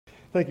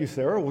Thank you,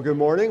 Sarah. Well, good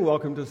morning.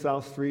 Welcome to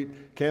South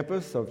Street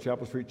campus of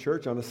Chapel Street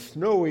Church on a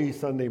snowy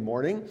Sunday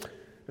morning.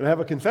 And I have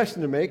a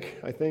confession to make.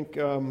 I think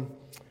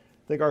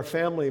our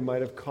family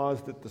might have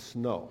caused it to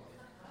snow.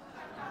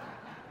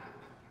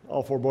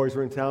 All four boys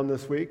were in town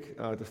this week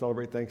to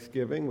celebrate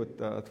Thanksgiving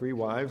with 3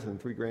 wives and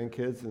 3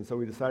 grandkids. And so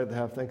we decided to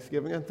have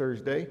Thanksgiving on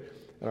Thursday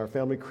and our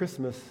family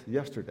Christmas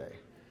yesterday.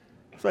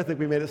 So I think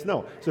we made it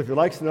snow. So if you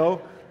like snow,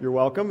 you're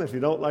welcome. If you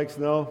don't like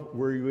snow,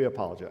 we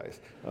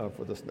apologize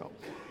for the snow.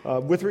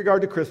 With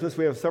regard to Christmas,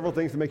 we have several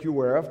things to make you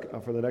aware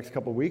of for the next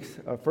couple of weeks.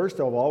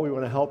 First of all, we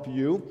want to help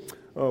you,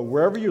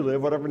 wherever you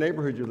live, whatever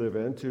neighborhood you live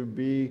in, to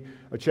be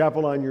a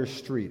chapel on your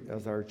street,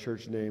 as our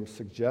church name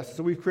suggests.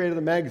 So we've created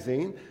a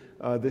magazine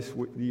this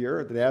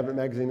year. The Advent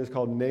magazine is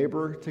called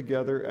Neighbor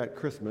Together at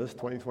Christmas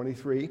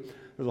 2023.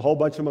 There's a whole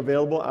bunch of them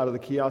available out of the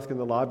kiosk in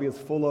the lobby. It's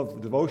full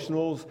of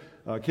devotionals,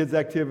 kids'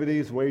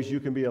 activities, ways you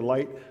can be a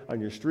light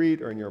on your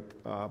street or in your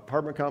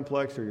apartment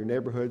complex or your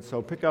neighborhood.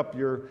 So pick up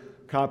your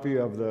copy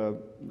of the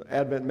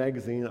Advent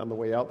magazine on the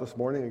way out this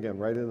morning. Again,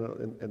 right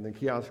in the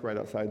kiosk right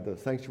outside the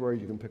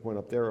sanctuary. You can pick one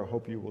up there. I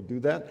hope you will do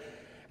that.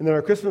 And then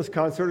our Christmas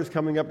concert is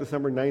coming up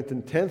December 9th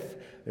and 10th.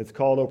 It's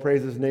called Oh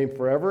Praise His Name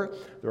Forever.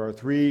 There are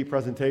 3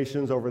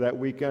 presentations over that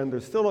weekend.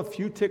 There's still a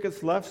few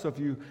tickets left, so if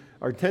you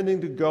are intending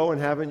to go and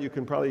haven't, you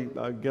can probably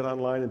get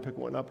online and pick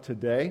one up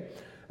today.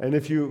 And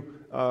if you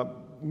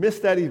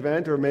missed that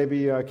event or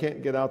maybe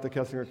can't get out to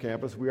Kessinger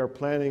campus, we are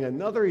planning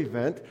another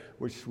event,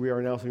 which we are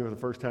announcing for the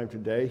first time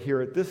today, here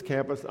at this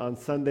campus on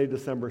Sunday,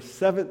 December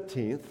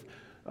 17th,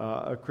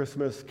 a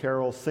Christmas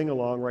carol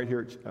sing-along right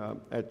here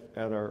at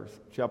our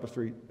Chapel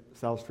Street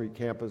South Street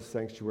Campus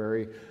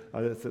Sanctuary.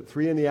 It's at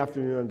 3 in the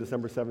afternoon on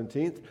December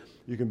 17th.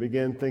 You can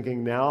begin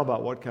thinking now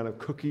about what kind of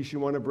cookies you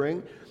want to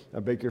bring.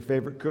 Bake your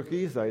favorite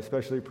cookies. I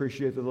especially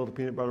appreciate the little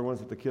peanut butter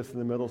ones with the kiss in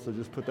the middle, so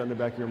just put that in the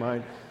back of your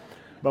mind.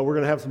 But we're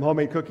going to have some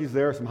homemade cookies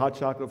there, some hot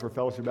chocolate for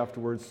fellowship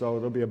afterwards. So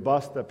there'll be a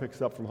bus that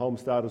picks up from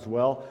Homestead as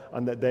well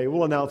on that day.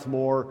 We'll announce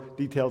more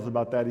details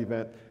about that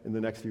event in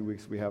the next few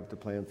weeks we have to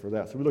plan for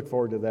that. So we look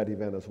forward to that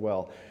event as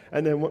well.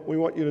 And then we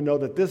want you to know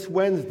that this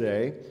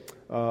Wednesday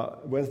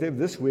of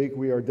this week,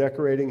 we are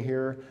decorating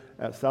here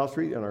at South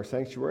Street in our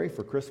sanctuary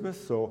for Christmas.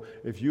 So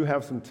if you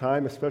have some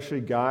time, especially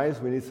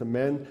guys, we need some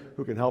men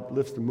who can help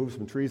lift and move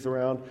some trees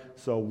around.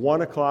 So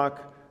 1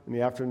 o'clock in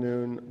the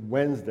afternoon,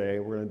 Wednesday,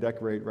 we're going to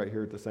decorate right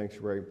here at the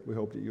sanctuary. We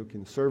hope that you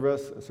can serve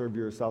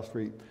your South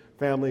Street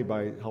family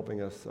by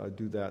helping us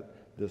do that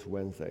this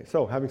Wednesday.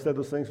 So having said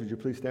those things, would you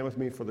please stand with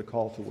me for the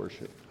call to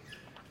worship?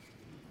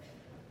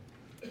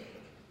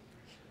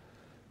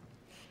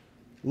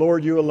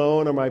 Lord, you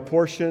alone are my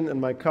portion and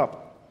my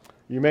cup.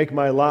 You make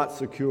my lot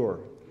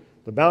secure.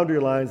 The boundary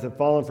lines have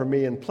fallen for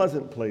me in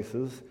pleasant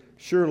places.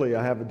 Surely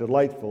I have a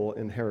delightful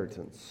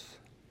inheritance.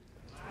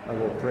 I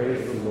will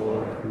praise the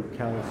Lord who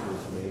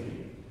counsels me.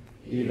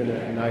 Even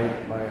at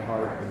night my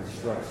heart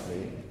instructs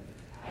me.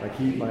 I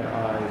keep my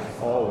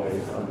eyes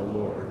always on the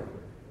Lord.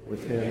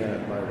 With him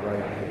at my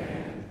right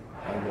hand,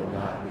 I will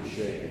not be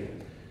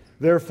shaken.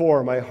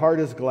 Therefore my heart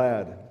is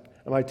glad,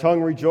 and my tongue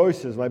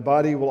rejoices. My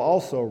body will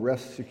also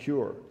rest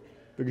secure,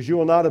 because you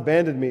will not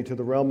abandon me to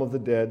the realm of the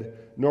dead,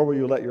 nor will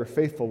you let your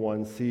faithful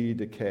one see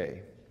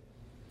decay.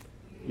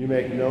 You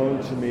make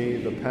known to me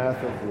the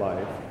path of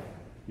life.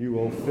 You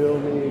will fill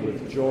me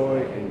with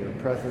joy in your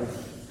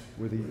presence,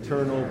 with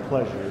eternal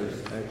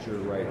pleasures at your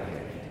right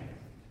hand.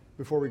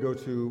 Before we go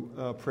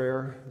to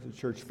prayer as a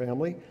church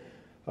family,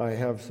 I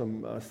have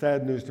some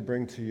sad news to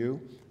bring to you.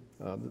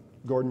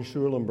 Gordon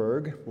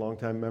Schulenberg,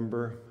 longtime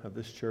member of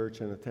this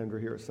church and attender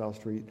here at South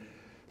Street,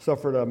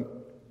 suffered a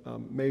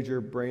major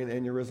brain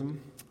aneurysm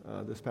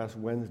this past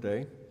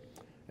Wednesday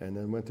and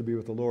then went to be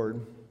with the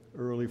Lord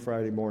early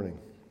Friday morning.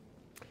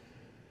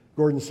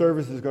 Gordon's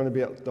service is going to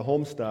be at the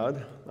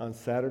Homestead on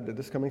Saturday,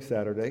 this coming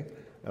Saturday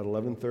at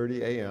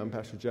 11:30 a.m.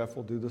 Pastor Jeff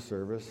will do the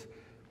service,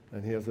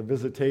 and he has a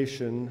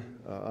visitation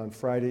on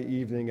Friday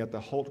evening at the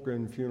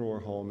Hultgren Funeral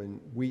Home in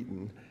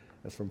Wheaton.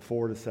 That's from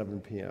 4 to 7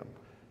 p.m.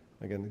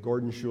 Again,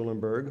 Gordon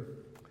Schulenberg.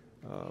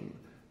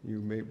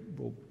 You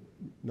will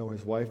know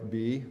his wife,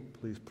 Bee.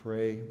 Please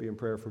be in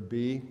prayer for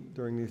Bee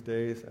during these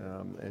days,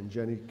 and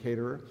Jenny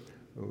Caterer,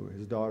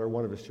 his daughter,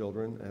 one of his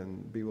children,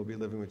 and Bee will be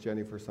living with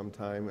Jenny for some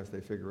time as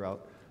they figure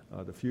out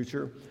the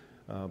future.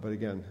 But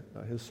again,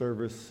 his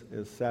service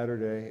is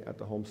Saturday at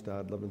the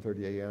Homestead,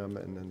 11:30 a.m.,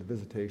 and then the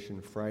visitation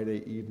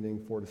Friday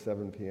evening, 4 to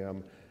 7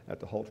 p.m.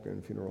 at the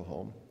Hultgren Funeral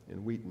Home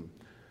in Wheaton.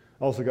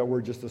 Also got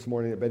word just this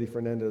morning that Betty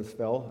Fernandez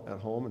fell at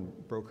home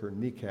and broke her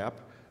kneecap.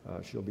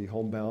 She'll be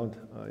homebound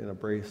in a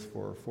brace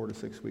for 4 to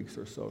 6 weeks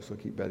or so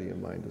keep Betty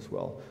in mind as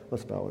well.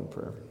 Let's bow in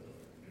prayer.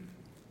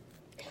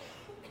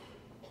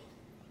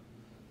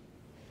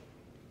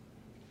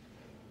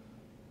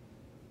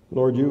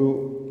 Lord,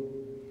 you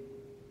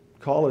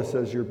call us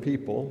as your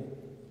people,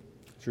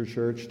 as your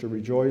church, to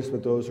rejoice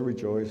with those who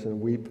rejoice and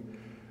weep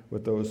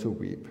with those who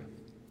weep.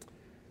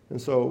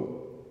 And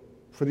so,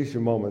 for these few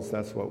moments,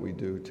 that's what we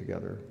do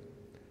together.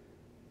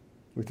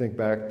 We think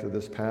back to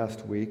this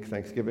past week,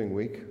 Thanksgiving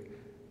week,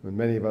 when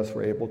many of us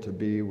were able to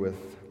be with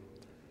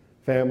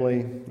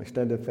family,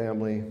 extended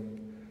family,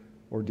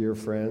 or dear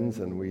friends,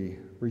 and we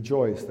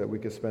rejoice that we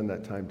could spend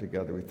that time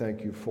together. We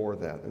thank you for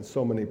that and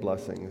so many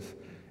blessings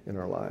in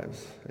our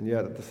lives. And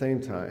yet at the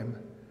same time,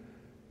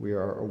 we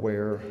are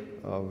aware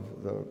of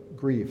the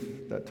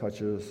grief that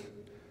touches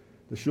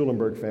the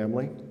Schulenberg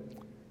family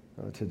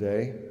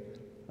today,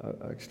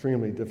 an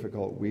extremely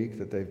difficult week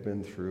that they've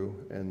been through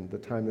and the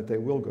time that they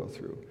will go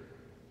through.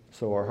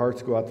 So our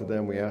hearts go out to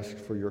them. We ask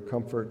for your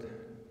comfort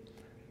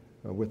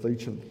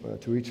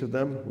to each of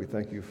them. We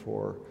thank you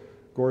for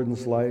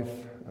Gordon's life,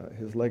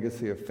 his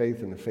legacy of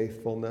faith and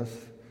faithfulness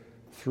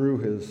through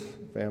his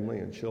family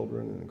and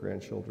children and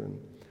grandchildren.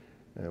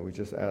 And we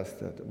just ask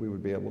that we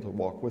would be able to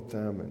walk with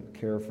them and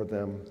care for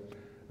them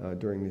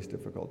during these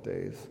difficult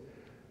days.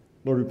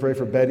 Lord, we pray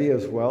for Betty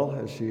as well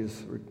as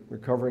she's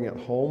recovering at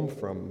home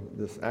from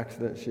this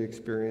accident she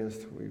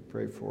experienced. We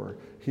pray for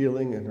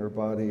healing in her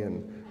body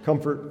and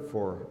comfort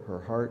for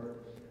her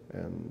heart,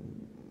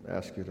 and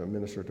ask you to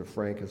minister to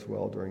Frank as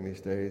well during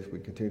these days. We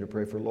continue to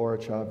pray for Laura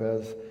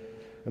Chavez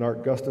and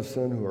Art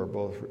Gustafson, who are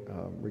both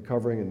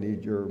recovering and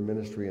need your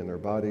ministry in their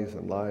bodies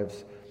and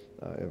lives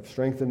of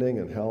strengthening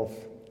and health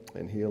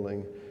and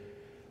healing.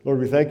 Lord,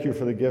 we thank you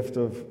for the gift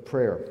of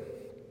prayer.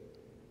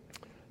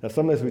 Now,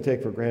 sometimes we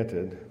take for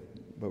granted,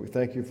 but we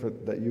thank you for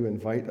that you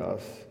invite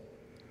us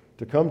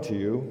to come to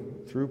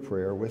you through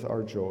prayer with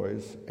our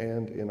joys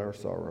and in our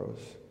sorrows.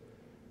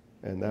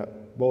 And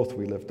that both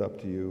we lift up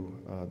to you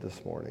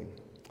this morning.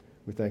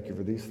 We thank you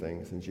for these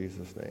things in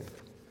Jesus' name.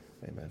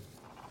 Amen.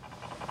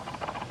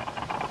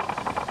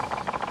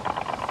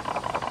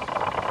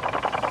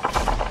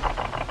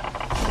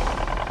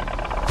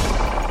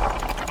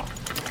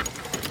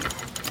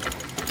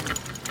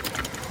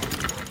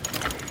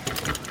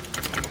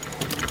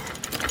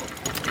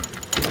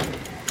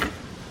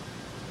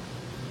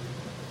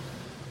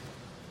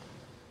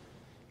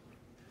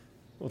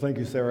 Well, thank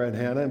you, Sarah and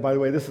Hannah. And by the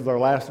way, this is our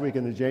last week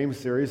in the James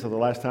series, so the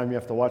last time you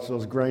have to watch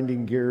those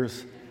grinding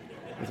gears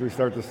as we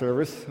start the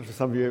service. For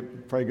some of you,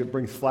 it probably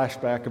brings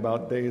flashback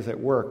about days at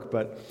work.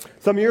 But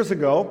some years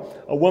ago,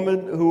 a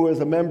woman who was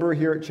a member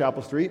here at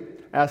Chapel Street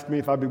asked me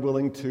if I'd be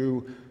willing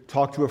to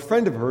talk to a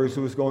friend of hers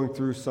who was going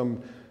through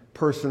some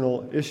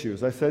personal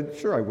issues. I said,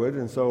 sure, I would.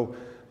 And so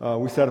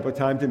we set up a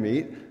time to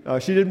meet.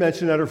 She did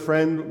mention that her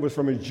friend was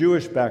from a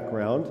Jewish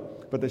background,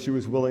 but that she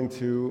was willing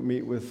to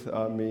meet with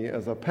me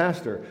as a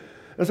pastor.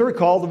 As I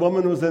recall, the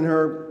woman was in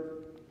her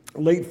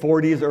late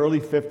 40s, early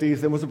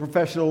 50s, and was a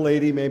professional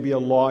lady, maybe a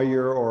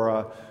lawyer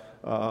or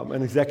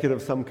an executive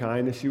of some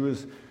kind, and she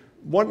was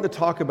wanting to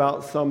talk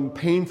about some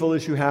painful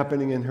issue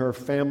happening in her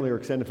family or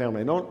extended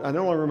family. I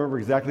don't remember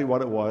exactly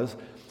what it was.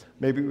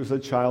 Maybe it was a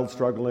child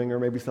struggling or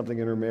maybe something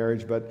in her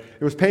marriage, but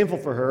it was painful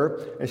for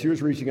her, and she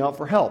was reaching out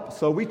for help.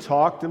 So we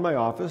talked in my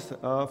office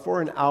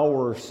for an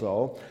hour or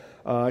so.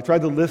 I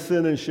tried to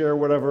listen and share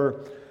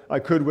whatever I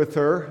could with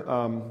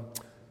her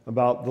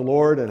about the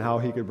Lord and how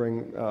he could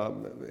bring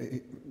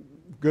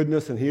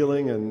goodness and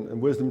healing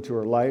and wisdom to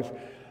her life.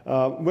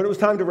 When it was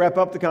time to wrap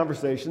up the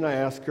conversation, I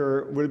asked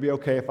her, would it be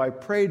okay if I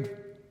prayed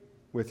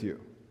with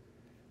you?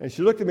 And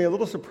she looked at me a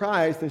little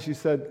surprised, and she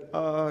said,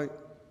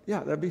 yeah,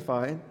 that'd be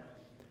fine.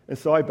 And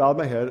so I bowed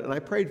my head, and I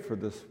prayed for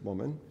this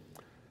woman.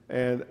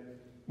 And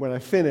when I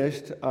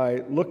finished,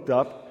 I looked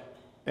up,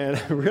 and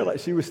I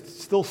realized she was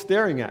still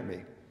staring at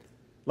me,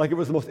 like it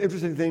was the most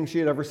interesting thing she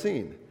had ever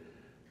seen.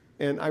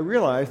 And I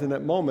realized in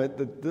that moment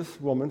that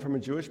this woman from a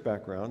Jewish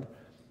background,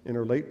 in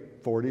her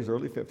late 40s,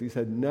 early 50s,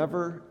 had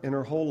never in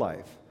her whole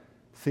life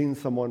seen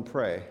someone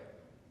pray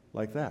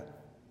like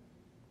that.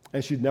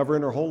 And she'd never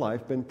in her whole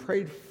life been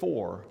prayed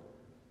for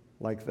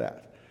like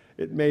that.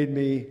 It made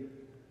me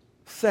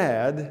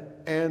sad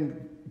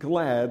and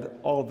glad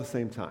all at the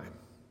same time.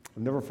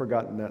 I've never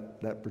forgotten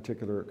that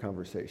particular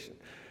conversation.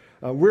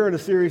 We're in a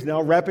series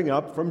now wrapping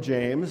up from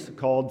James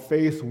called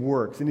Faith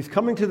Works. And he's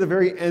coming to the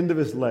very end of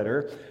his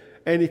letter.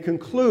 And he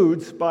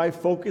concludes by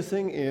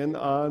focusing in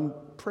on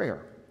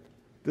prayer,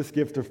 this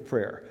gift of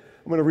prayer.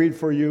 I'm going to read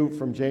for you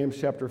from James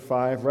chapter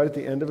 5, right at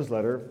the end of his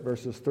letter,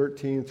 verses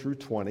 13 through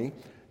 20.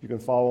 You can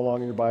follow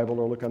along in your Bible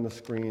or look on the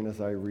screen as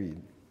I read.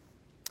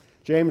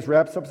 James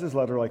wraps up his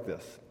letter like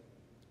this.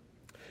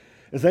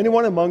 Is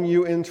anyone among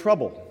you in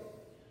trouble?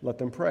 Let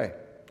them pray.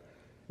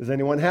 Is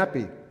anyone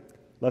happy?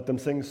 Let them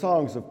sing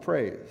songs of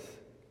praise.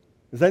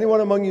 Is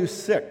anyone among you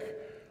sick?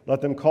 Let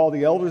them call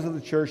the elders of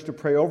the church to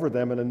pray over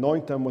them and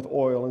anoint them with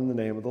oil in the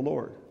name of the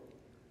Lord.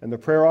 And the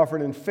prayer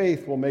offered in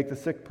faith will make the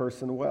sick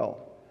person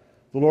well.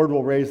 The Lord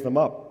will raise them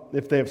up.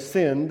 If they have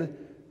sinned,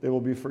 they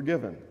will be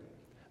forgiven.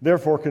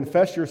 Therefore,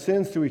 confess your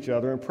sins to each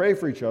other and pray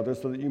for each other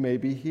so that you may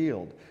be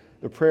healed.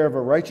 The prayer of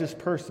a righteous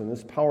person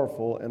is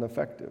powerful and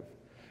effective.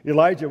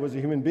 Elijah was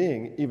a human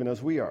being, even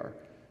as we are.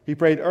 He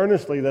prayed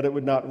earnestly that it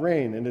would not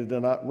rain, and it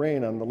did not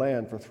rain on the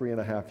land for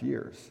 3.5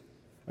 years.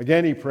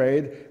 Again he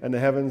prayed, and the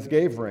heavens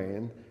gave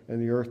rain,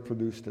 and the earth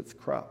produced its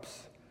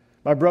crops.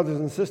 My brothers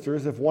and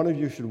sisters, if one of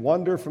you should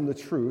wander from the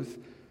truth,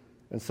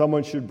 and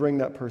someone should bring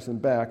that person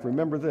back,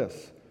 remember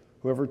this: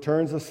 whoever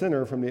turns a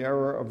sinner from the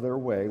error of their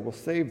way will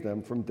save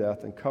them from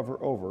death and cover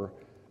over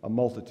a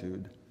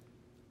multitude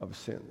of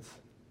sins.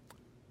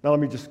 Now let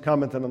me just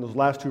comment on those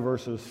last two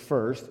verses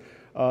first.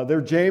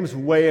 They're James'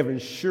 way of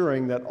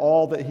ensuring that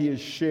all that he has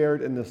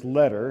shared in this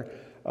letter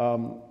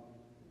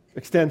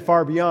extend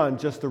far beyond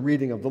just the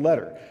reading of the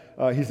letter.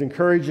 He's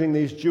encouraging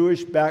these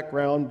Jewish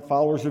background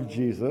followers of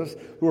Jesus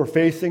who are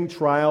facing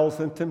trials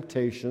and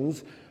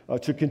temptations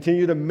to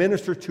continue to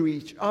minister to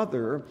each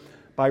other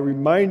by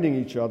reminding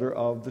each other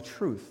of the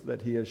truth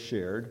that he has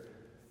shared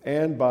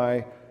and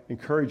by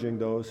encouraging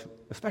those,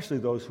 especially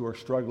those who are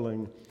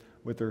struggling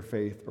with their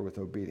faith or with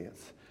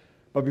obedience.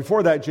 But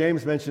before that,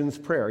 James mentions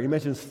prayer. He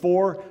mentions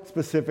 4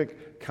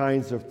 specific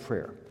kinds of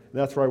prayer.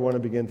 And that's where I want to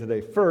begin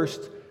today.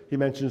 First, he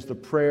mentions the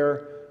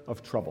prayer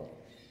of trouble.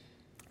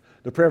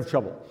 The prayer of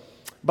trouble.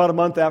 About a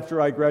month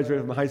after I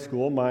graduated from high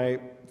school, my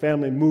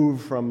family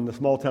moved from the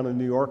small town of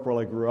New York where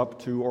I grew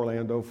up to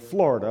Orlando,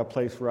 Florida, a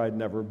place where I'd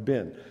never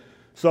been.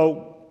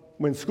 So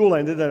when school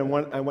ended and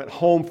I went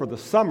home for the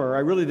summer, I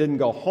really didn't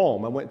go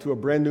home. I went to a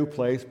brand new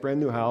place, brand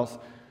new house,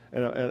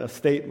 and a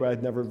state where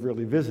I'd never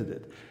really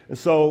visited. And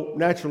so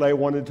naturally I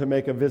wanted to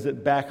make a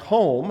visit back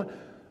home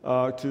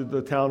to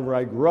the town where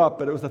I grew up,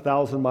 but it was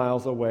 1,000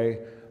 miles away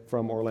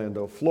from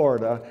Orlando,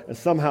 Florida. And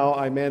somehow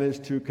I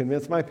managed to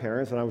convince my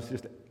parents, and I was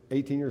just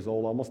 18 years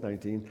old, almost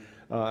 19,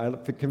 I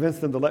convinced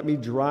them to let me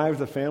drive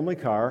the family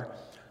car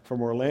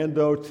from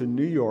Orlando to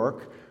New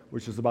York,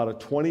 which is about a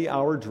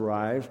 20-hour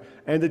drive,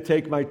 and to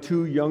take my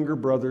 2 younger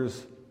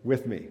brothers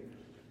with me.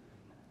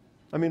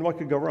 I mean, what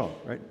could go wrong,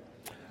 right?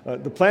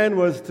 The plan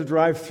was to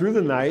drive through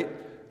the night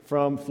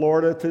from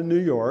Florida to New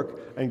York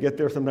and get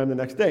there sometime the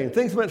next day. And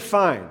things went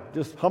fine,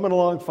 just humming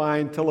along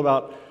fine till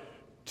about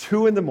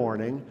 2 in the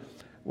morning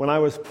when I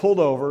was pulled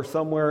over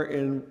somewhere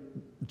in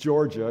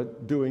Georgia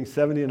doing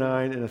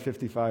 79 in a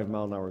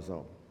 55-mile-an-hour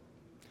zone.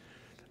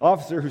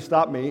 Officer who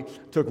stopped me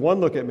took one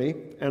look at me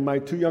and my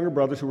 2 younger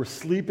brothers who were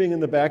sleeping in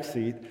the back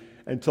seat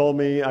and told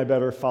me I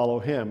better follow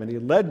him. And he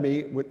led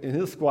me in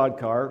his squad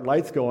car,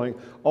 lights going,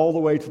 all the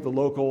way to the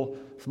local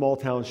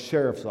small-town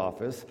sheriff's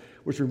office,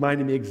 which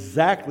reminded me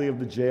exactly of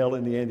the jail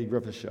in the Andy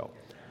Griffith Show.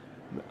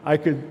 I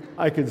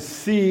could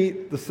see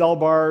the cell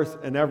bars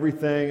and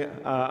everything.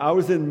 I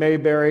was in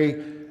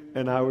Mayberry,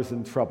 and I was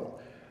in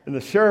trouble. And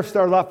the sheriff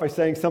started off by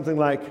saying something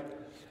like,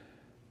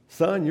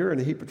 "Son, you're in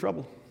a heap of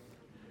trouble."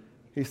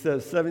 He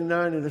says,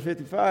 79 into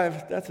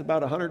 55, that's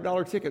about a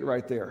 $100 ticket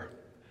right there.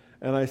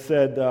 And I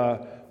said,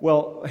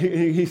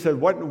 he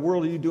said, "What in the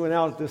world are you doing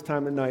out at this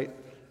time of night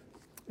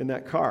in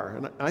that car?"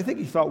 And I think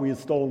he thought we had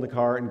stolen the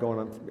car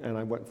and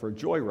I went for a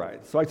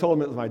joyride. So I told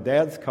him it was my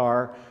dad's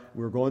car.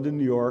 We were going to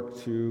New York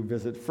to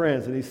visit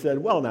friends. And he said,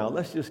 "Well, now,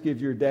 let's just give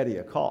your daddy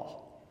a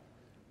call."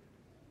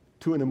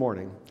 2 in the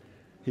morning.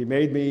 He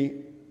made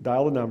me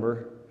dial the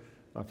number.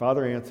 My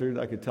father answered.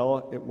 I could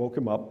tell it woke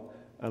him up.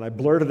 And I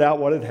blurted out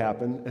what had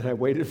happened, and I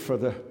waited for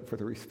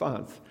the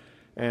response.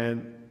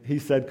 And he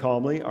said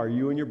calmly, "Are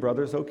you and your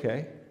brothers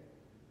okay?"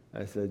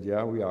 I said,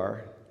 "Yeah, we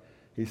are."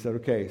 He said,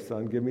 "Okay,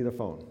 son, give me the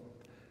phone."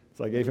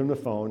 So I gave him the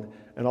phone,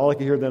 and all I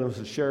could hear then was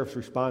the sheriff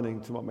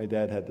responding to what my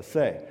dad had to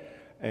say.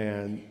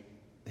 And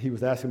he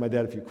was asking my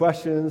dad a few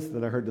questions.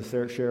 Then I heard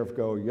the sheriff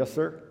go, "Yes,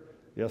 sir.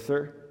 Yes,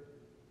 sir.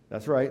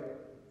 That's right.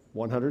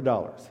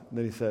 $100. And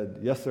then he said,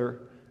 "Yes, sir,"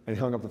 and he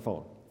hung up the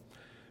phone.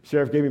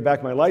 Sheriff gave me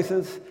back my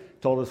license,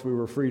 told us we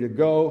were free to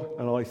go,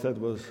 and all he said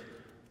was,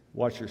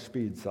 "Watch your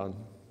speed, son."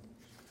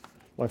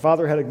 My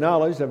father had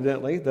acknowledged,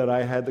 evidently, that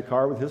I had the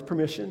car with his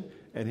permission,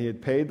 and he had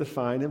paid the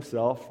fine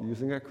himself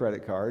using a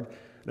credit card.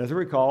 And as I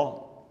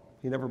recall,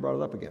 he never brought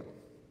it up again.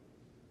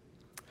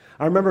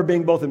 I remember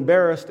being both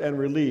embarrassed and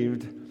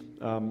relieved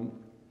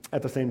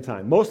at the same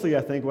time. Mostly,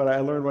 I think, I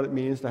learned what it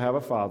means to have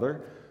a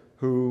father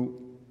who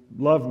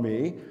loved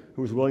me,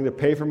 who was willing to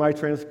pay for my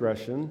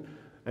transgression,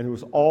 and who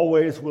was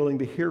always willing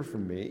to hear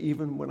from me,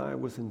 even when I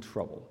was in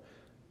trouble.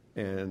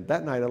 And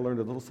that night I learned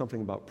a little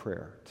something about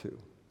prayer, too.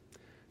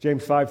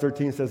 James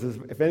 5:13 says,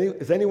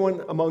 "Is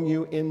anyone among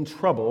you in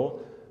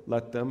trouble,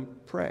 let them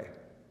pray."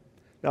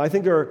 Now, I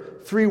think there are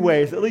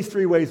at least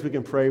three ways we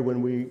can pray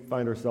when we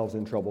find ourselves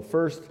in trouble.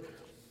 First,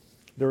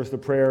 there is the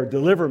prayer,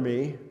 "Deliver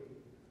me,"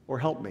 or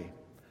 "Help me."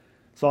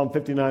 Psalm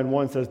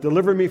 59:1 says,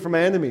 "Deliver me from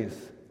my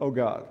enemies, O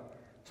God."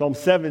 Psalm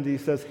 70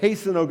 says,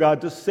 "Hasten, O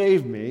God, to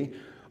save me.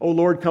 O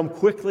Lord, come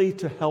quickly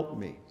to help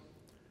me."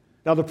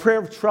 Now, the prayer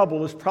of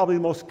trouble is probably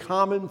the most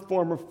common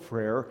form of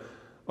prayer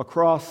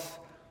across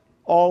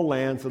all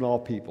lands and all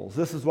peoples.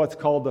 This is what's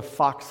called the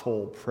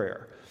foxhole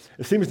prayer.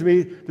 It seems to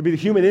me to be the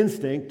human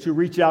instinct to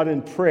reach out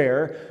in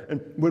prayer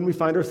and when we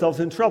find ourselves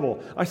in trouble.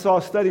 I saw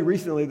a study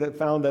recently that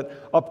found that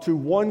up to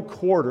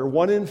 1/4,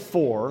 1 in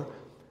 4,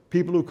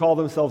 people who call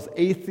themselves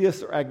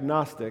atheists or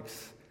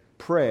agnostics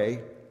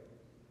pray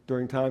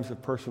during times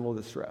of personal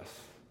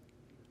distress.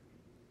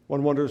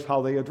 One wonders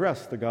how they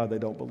address the God they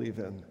don't believe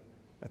in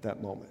at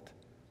that moment.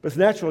 But it's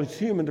natural, it's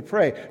human to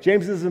pray.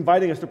 James is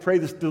inviting us to pray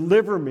this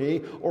 "deliver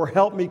me" or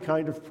 "help me"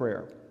 kind of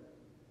prayer.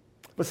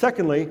 But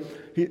secondly,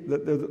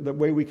 the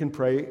way we can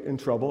pray in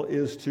trouble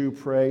is to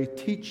pray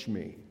 "teach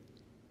me."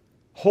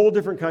 Whole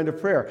different kind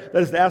of prayer.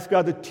 That is to ask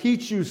God to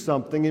teach you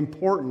something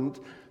important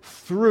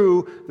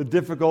through the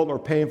difficult or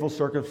painful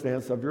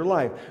circumstance of your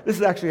life. This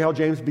is actually how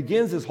James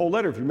begins his whole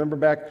letter. If you remember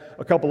back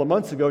a couple of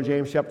months ago,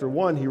 James chapter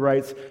 1, he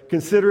writes,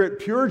 "Consider it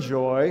pure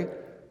joy,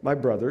 my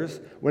brothers,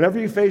 whenever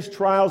you face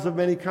trials of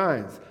many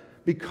kinds,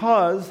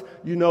 because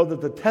you know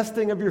that the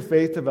testing of your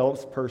faith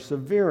develops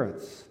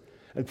perseverance.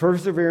 And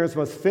perseverance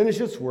must finish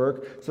its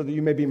work so that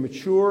you may be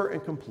mature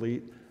and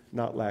complete,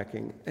 not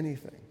lacking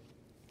anything."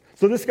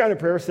 So this kind of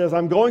prayer says,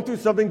 I'm going through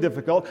something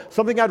difficult,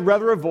 something I'd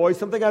rather avoid,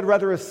 something I'd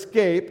rather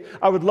escape.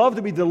 I would love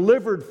to be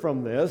delivered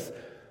from this,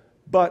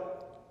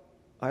 but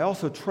I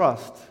also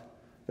trust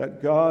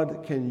that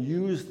God can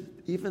use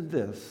even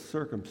this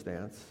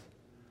circumstance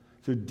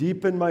to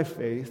deepen my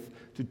faith,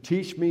 to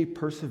teach me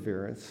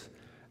perseverance,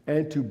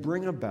 and to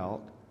bring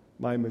about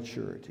my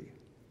maturity.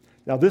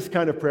 Now, this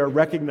kind of prayer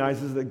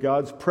recognizes that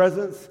God's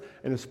presence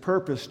and His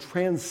purpose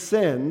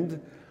transcend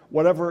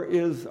whatever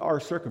is our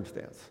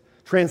circumstance,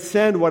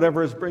 transcend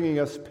whatever is bringing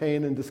us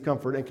pain and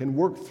discomfort, and can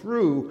work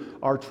through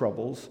our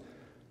troubles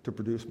to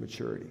produce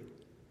maturity.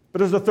 But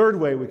there's a third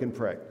way we can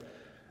pray,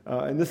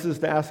 and this is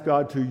to ask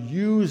God to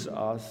use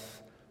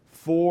us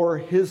for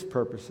His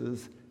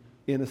purposes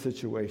in a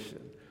situation.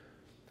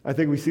 I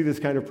think we see this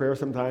kind of prayer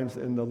sometimes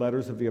in the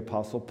letters of the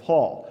Apostle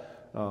Paul.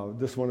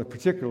 This one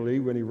particularly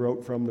when he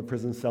wrote from the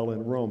prison cell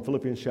in Rome,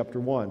 Philippians chapter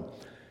 1.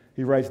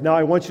 He writes, "Now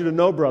I want you to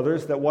know,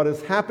 brothers, that what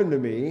has happened to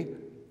me,"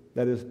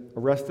 that is,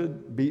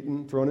 arrested,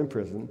 beaten, thrown in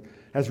prison,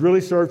 "has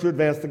really served to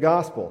advance the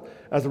gospel.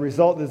 As a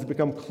result, it has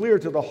become clear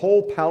to the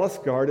whole palace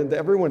guard and to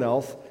everyone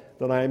else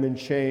that I am in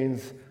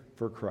chains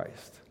for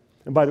Christ."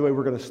 And by the way,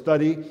 we're going to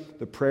study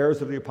the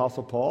prayers of the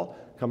Apostle Paul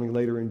coming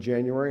later in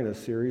January in a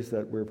series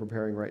that we're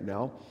preparing right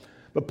now.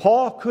 But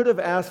Paul could have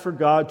asked for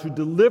God to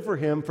deliver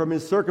him from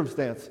his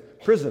circumstance,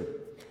 prison.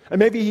 And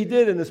maybe he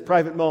did in his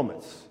private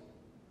moments.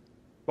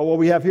 But what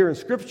we have here in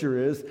Scripture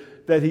is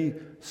that he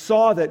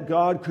saw that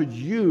God could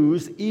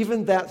use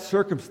even that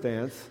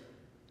circumstance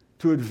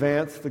to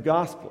advance the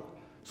gospel.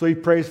 So he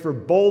prays for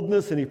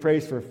boldness and he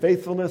prays for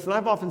faithfulness. And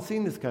I've often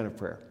seen this kind of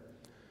prayer.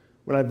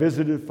 When I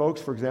visited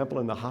folks, for example,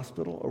 in the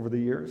hospital over the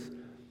years,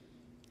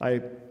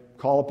 I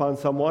call upon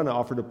someone, I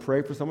offer to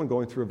pray for someone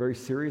going through a very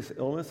serious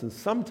illness, and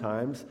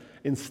sometimes,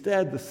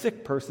 instead, the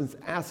sick person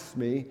asks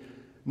me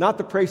not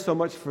to pray so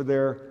much for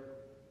their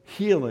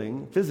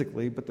healing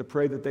physically, but to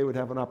pray that they would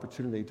have an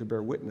opportunity to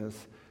bear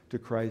witness to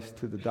Christ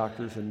to the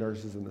doctors and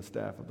nurses and the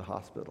staff of the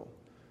hospital.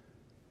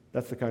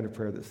 That's the kind of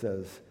prayer that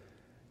says,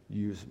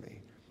 use me.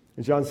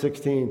 In John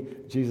 16,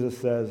 Jesus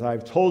says,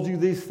 "I've told you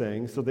these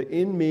things so that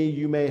in me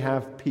you may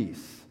have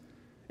peace.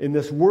 In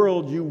this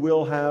world you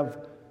will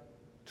have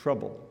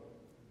trouble.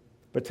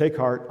 But take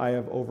heart, I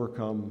have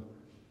overcome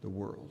the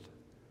world."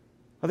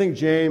 I think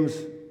James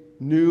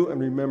knew and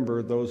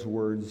remembered those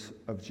words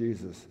of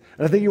Jesus.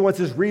 And I think he wants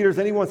his readers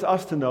and he wants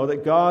us to know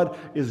that God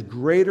is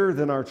greater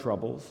than our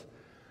troubles,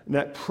 and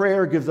that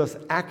prayer gives us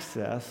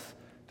access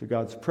to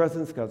God's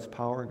presence, God's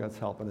power, and God's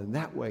help. And in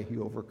that way, he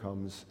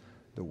overcomes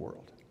the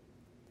world.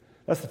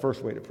 That's the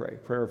first way to pray,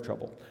 prayer of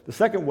trouble. The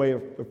second way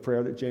of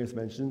prayer that James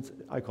mentions,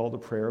 I call the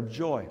prayer of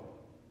joy.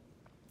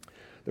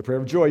 The prayer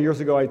of joy. Years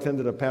ago, I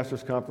attended a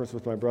pastor's conference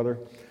with my brother,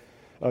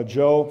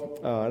 Joe.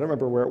 I don't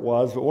remember where it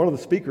was, but one of the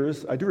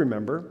speakers, I do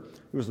remember,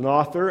 he was an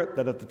author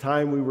that at the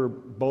time we were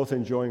both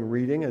enjoying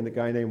reading, and a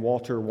guy named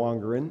Walter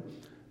Wangerin.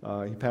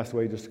 He passed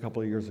away just a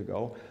couple of years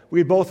ago. We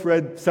had both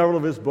read several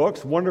of his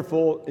books,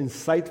 wonderful,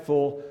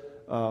 insightful,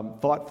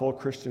 thoughtful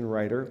Christian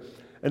writer.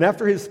 And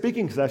after his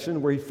speaking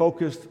session, where he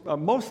focused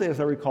mostly, as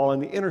I recall, on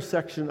the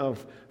intersection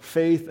of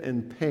faith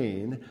and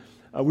pain,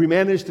 we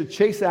managed to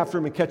chase after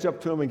him and catch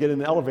up to him and get in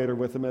the elevator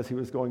with him as he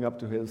was going up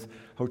to his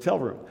hotel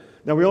room.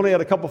 Now, we only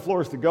had a couple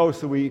floors to go,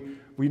 so we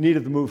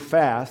needed to move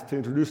fast to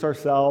introduce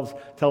ourselves,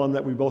 tell him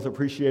that we both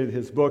appreciated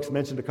his books,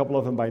 mentioned a couple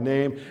of them by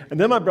name. And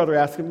then my brother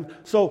asked him,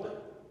 so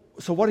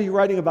what are you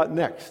writing about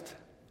next?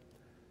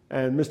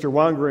 And Mr.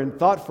 Wangerin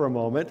thought for a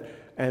moment,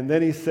 and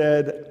then he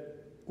said,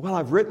 "Well,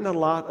 I've written a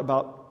lot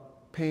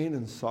about pain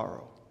and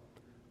sorrow,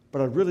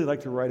 but I'd really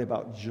like to write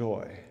about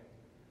joy.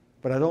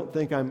 But I don't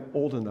think I'm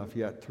old enough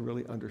yet to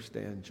really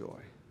understand joy.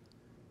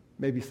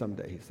 Maybe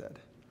someday," he said.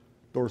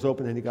 Doors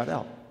opened and he got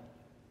out.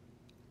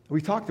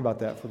 We talked about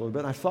that for a little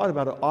bit. I've thought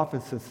about it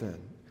often since then.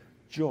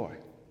 Joy.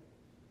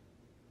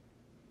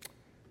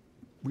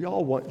 We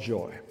all want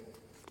joy.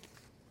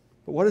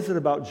 But what is it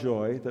about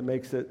joy that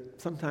makes it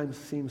sometimes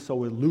seem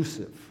so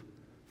elusive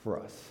for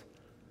us?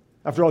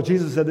 After all,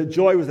 Jesus said that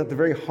joy was at the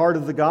very heart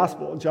of the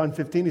gospel. In John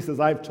 15, he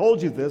says, "I have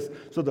told you this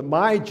so that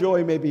my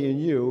joy may be in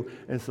you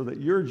and so that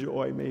your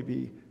joy may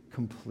be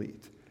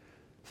complete."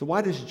 So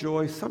why does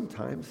joy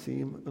sometimes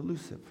seem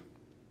elusive?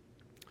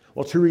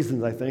 Well, two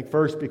reasons, I think.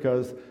 First,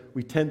 because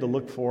we tend to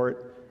look for it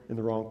in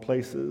the wrong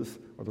places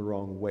or the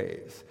wrong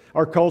ways.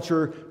 Our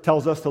culture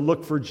tells us to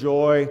look for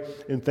joy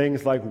in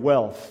things like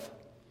wealth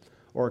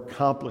or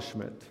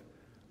accomplishment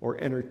or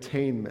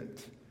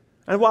entertainment.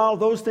 And while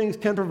those things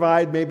can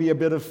provide maybe a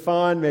bit of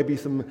fun, maybe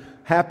some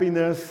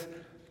happiness,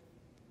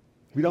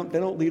 they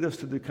don't lead us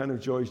to the kind of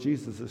joys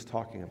Jesus is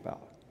talking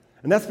about.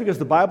 And that's because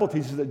the Bible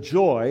teaches that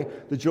joy,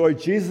 the joy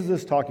Jesus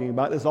is talking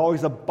about, is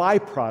always a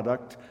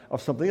byproduct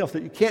of something else,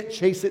 that you can't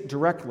chase it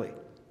directly.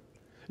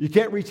 You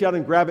can't reach out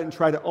and grab it and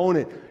try to own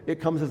it. It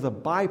comes as a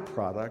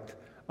byproduct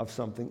of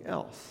something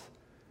else.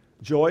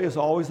 Joy is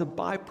always a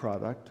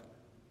byproduct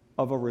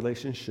of a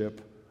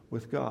relationship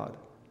with God.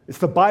 It's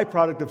the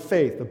byproduct of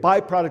faith, the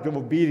byproduct of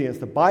obedience,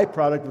 the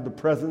byproduct of the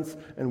presence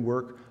and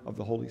work of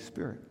the Holy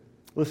Spirit.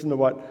 Listen to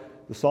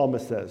what the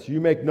psalmist says. You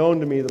make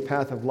known to me the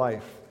path of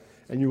life,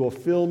 and you will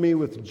fill me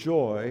with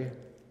joy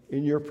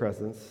in your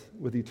presence,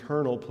 with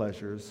eternal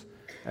pleasures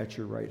at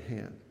your right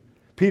hand.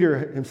 Peter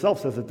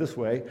himself says it this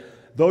way,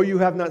 though you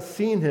have not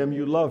seen him,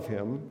 you love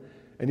him,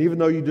 and even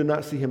though you do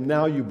not see him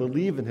now, you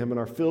believe in him and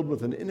are filled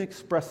with an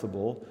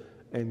inexpressible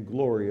and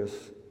glorious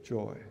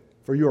joy.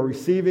 For you are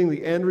receiving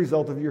the end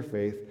result of your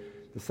faith,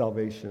 the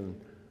salvation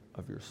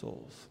of your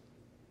souls.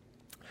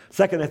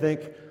 Second, I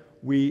think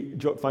we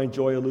find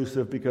joy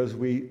elusive because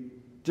we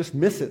just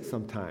miss it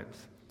sometimes.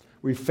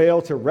 We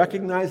fail to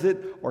recognize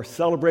it or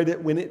celebrate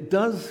it when it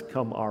does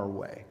come our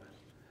way.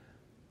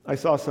 I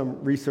saw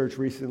some research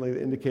recently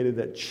that indicated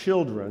that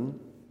children,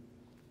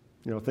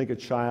 think a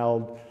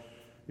child,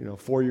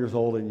 4 years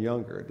old and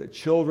younger, that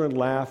children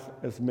laugh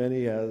as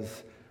many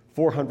as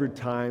 400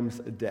 times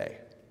a day.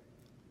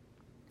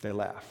 They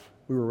laugh.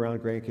 We were around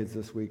grandkids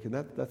this week, and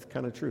that's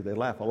kind of true. They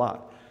laugh a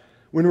lot.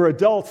 When we're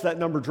adults, that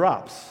number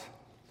drops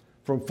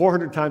from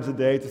 400 times a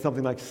day to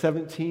something like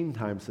 17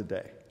 times a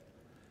day.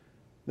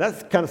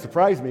 That's kind of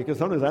surprised me because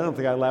sometimes I don't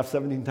think I laugh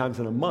 17 times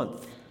in a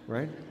month,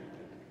 right?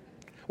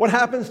 What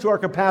happens to our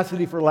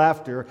capacity for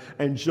laughter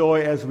and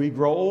joy as we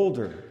grow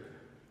older?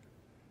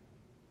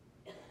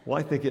 Well,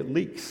 I think it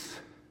leaks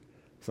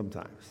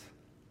sometimes.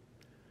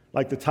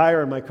 Like the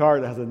tire in my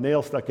car that has a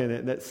nail stuck in it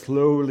and it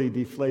slowly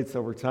deflates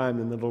over time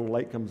and the little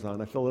light comes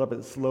on. I fill it up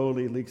and it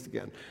slowly leaks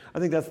again. I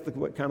think that's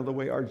kind of the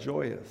way our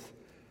joy is.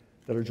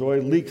 That our joy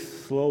leaks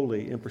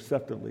slowly,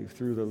 imperceptibly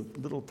through the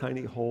little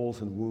tiny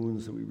holes and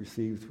wounds that we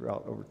receive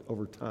throughout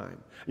over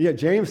time. And yet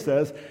James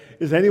says,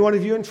 is any one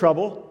of you in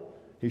trouble?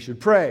 He should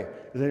pray.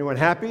 Is anyone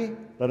happy?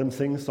 Let him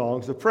sing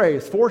songs of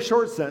praise. 4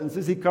 short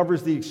sentences. He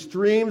covers the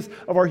extremes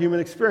of our human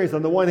experience.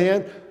 On the one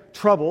hand,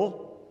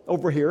 trouble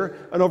over here,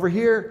 and over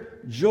here,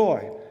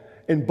 joy.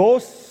 In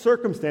both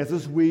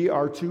circumstances, we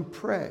are to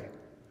pray.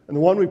 In the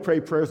one, we pray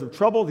prayers of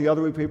trouble. The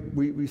other,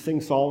 we sing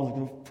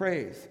songs of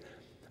praise.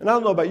 And I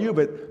don't know about you,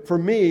 but for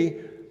me,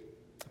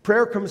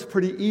 prayer comes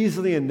pretty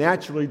easily and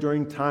naturally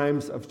during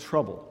times of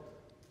trouble.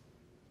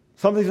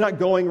 Something's not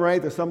going right,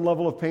 there's some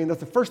level of pain. That's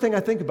the first thing I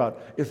think about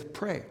is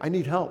pray. I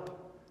need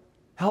help.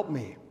 Help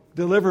me.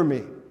 Deliver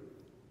me.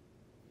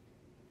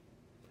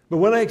 But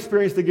when I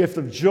experience the gift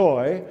of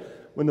joy,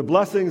 when the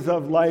blessings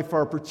of life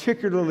are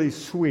particularly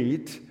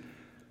sweet,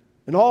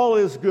 and all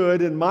is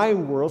good in my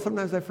world,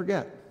 sometimes I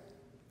forget.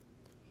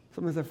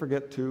 Sometimes I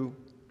forget to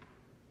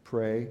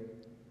pray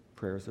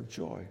prayers of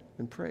joy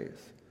and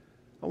praise.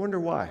 I wonder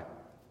why.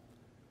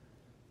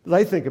 As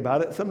I think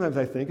about it, sometimes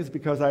I think it's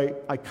because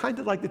I kind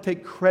of like to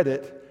take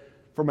credit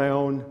for my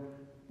own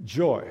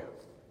joy.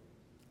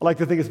 I like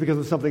to think it's because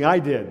of something I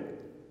did,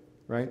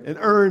 right? And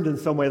earned in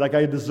some way, like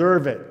I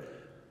deserve it.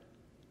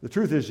 The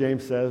truth is,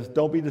 James says,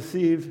 don't be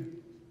deceived.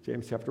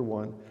 James chapter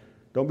 1.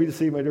 Don't be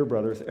deceived, my dear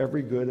brothers.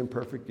 Every good and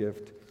perfect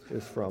gift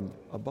is from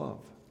above.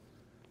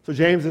 So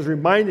James is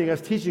reminding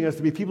us, teaching us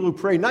to be people who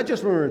pray, not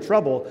just when we're in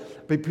trouble,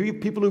 but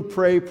people who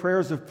pray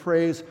prayers of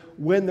praise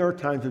when there are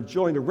times of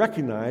joy, and to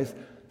recognize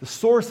the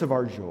source of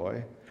our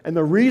joy and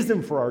the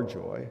reason for our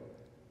joy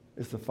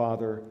is the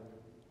Father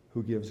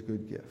who gives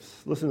good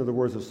gifts. Listen to the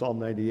words of Psalm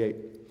 98.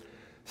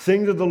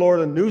 Sing to the Lord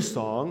a new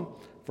song,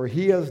 for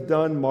he has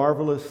done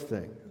marvelous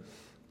things.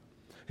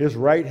 His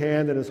right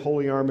hand and his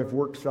holy arm have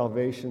worked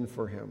salvation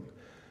for him.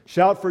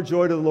 Shout for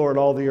joy to the Lord,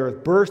 all the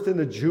earth. Burst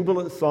into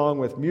jubilant song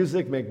with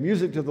music. Make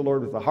music to the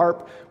Lord with the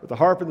harp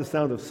and the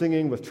sound of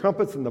singing, with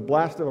trumpets and the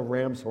blast of a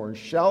ram's horn.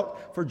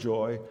 Shout for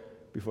joy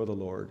before the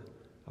Lord,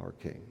 our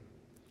King.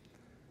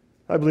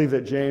 I believe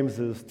that James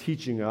is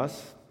teaching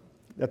us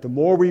that the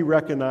more we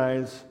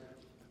recognize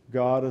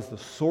God as the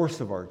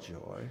source of our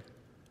joy,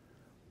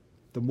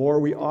 the more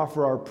we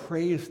offer our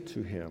praise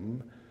to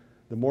him,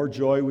 the more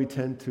joy we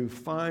tend to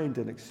find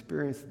and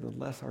experience, the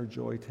less our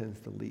joy tends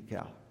to leak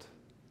out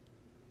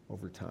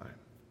over time.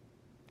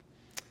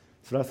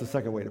 So that's the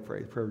second way to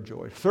pray, prayer of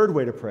joy. Third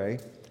way to pray,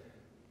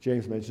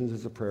 James mentions,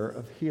 is a prayer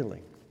of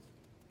healing.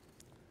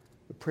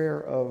 The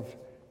prayer of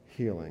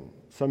healing.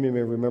 Some of you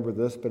may remember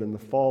this, but in the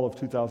fall of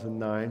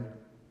 2009,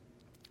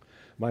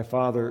 my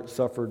father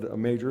suffered a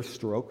major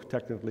stroke,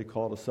 technically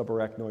called a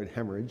subarachnoid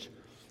hemorrhage.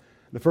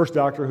 The first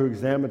doctor who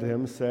examined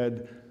him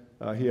said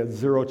he had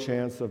 0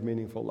 chance of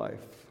meaningful life.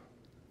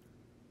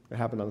 It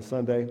happened on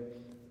Sunday.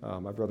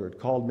 My brother had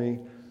called me.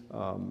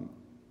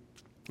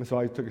 And so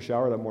I took a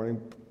shower that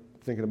morning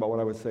thinking about what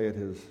I would say at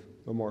his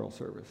memorial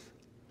service.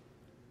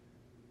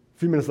 A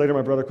few minutes later,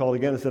 my brother called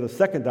again and said a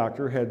second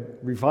doctor had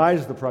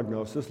revised the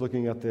prognosis,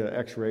 looking at the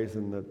x-rays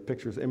and the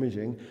pictures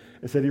imaging,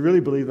 and said he really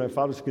believed my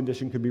father's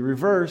condition could be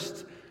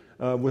reversed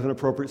with an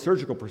appropriate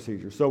surgical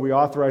procedure. So we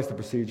authorized the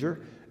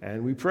procedure,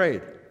 and we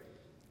prayed.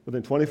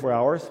 Within 24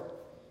 hours,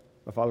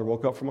 my father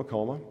woke up from a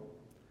coma,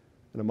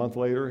 and a month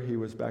later, he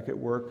was back at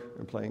work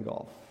and playing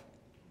golf.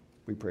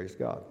 We praised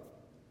God.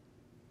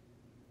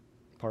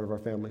 Part of our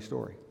family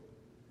story.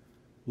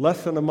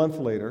 Less than a month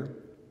later,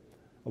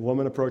 a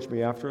woman approached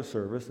me after a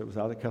service that was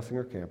out at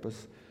Kessinger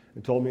campus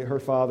and told me her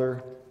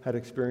father had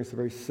experienced a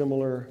very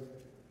similar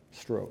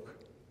stroke,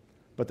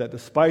 but that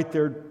despite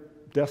their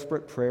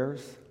desperate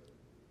prayers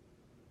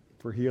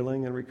for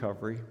healing and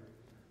recovery,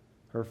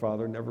 her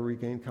father never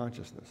regained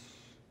consciousness.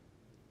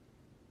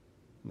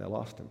 And they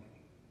lost him.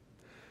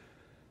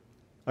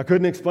 I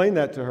couldn't explain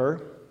that to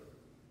her.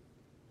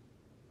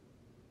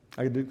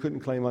 I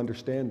couldn't claim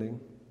understanding.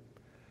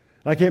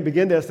 I can't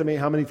begin to estimate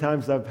how many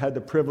times I've had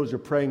the privilege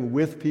of praying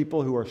with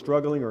people who are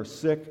struggling or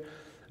sick.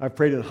 I've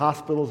prayed in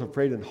hospitals, I've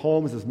prayed in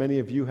homes, as many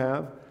of you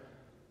have.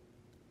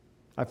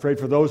 I've prayed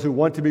for those who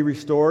want to be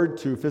restored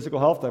to physical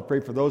health. I've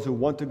prayed for those who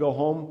want to go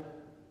home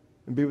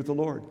and be with the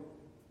Lord.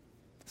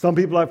 Some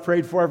people I've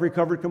prayed for have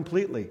recovered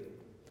completely.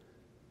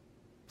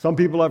 Some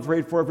people I've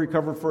prayed for have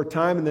recovered for a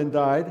time and then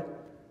died.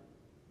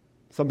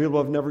 Some people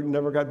have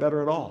never got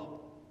better at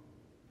all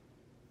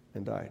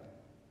and died.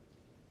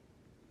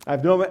 I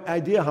have no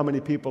idea how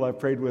many people I've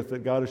prayed with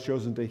that God has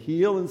chosen to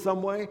heal in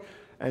some way,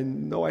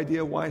 and no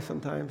idea why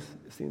sometimes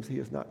it seems He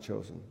has not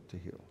chosen to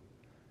heal.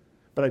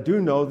 But I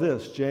do know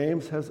this: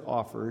 James has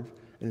offered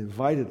and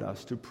invited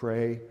us to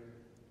pray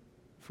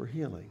for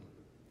healing.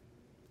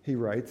 He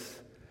writes,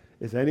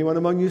 "Is anyone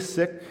among you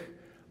sick?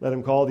 Let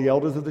him call the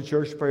elders of the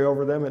church, pray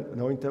over them, and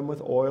anoint them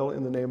with oil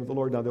in the name of the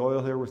Lord." Now, the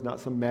oil here was not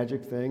some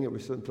magic thing. It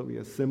was simply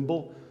a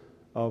symbol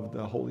of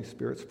the Holy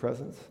Spirit's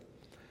presence.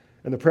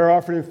 "And the prayer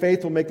offered in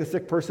faith will make the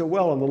sick person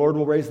well, and the Lord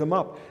will raise them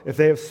up. If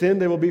they have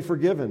sinned, they will be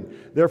forgiven.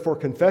 Therefore,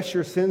 confess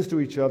your sins to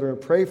each other and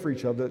pray for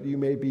each other that you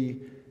may be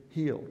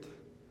healed.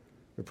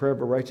 The prayer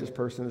of a righteous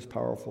person is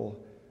powerful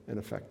and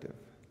effective."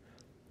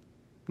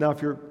 Now,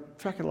 if you're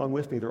tracking along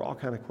with me, there are all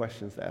kinds of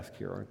questions to ask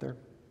here, aren't there?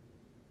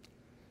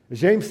 Is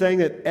James saying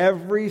that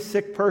every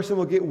sick person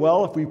will get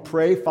well if we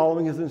pray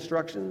following his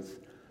instructions?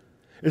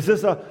 Is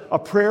this a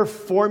prayer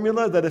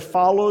formula that, if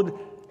followed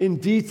in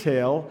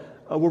detail,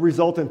 will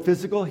result in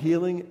physical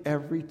healing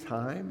every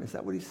time? Is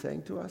that what he's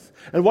saying to us?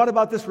 And what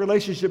about this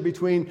relationship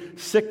between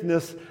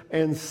sickness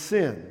and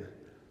sin?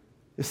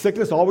 Is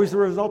sickness always the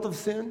result of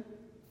sin?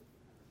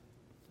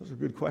 Those are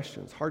good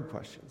questions, hard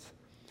questions.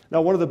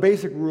 Now, one of the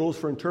basic rules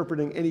for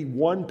interpreting any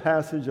one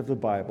passage of the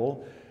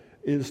Bible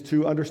is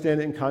to understand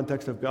it in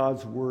context of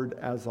God's Word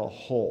as a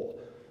whole.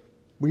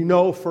 We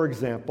know, for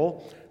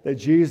example, that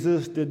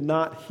Jesus did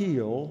not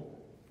heal,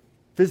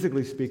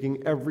 physically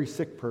speaking, every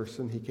sick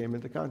person he came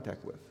into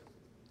contact with.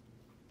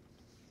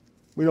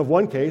 We know of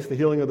one case, the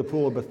healing of the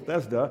pool of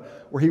Bethesda,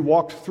 where he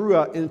walked through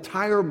an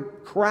entire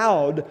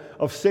crowd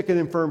of sick and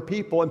infirm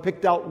people and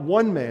picked out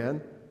one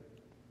man,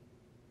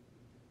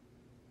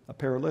 a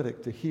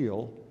paralytic, to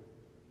heal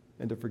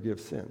and to forgive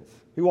sins.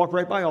 He walked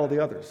right by all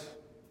the others.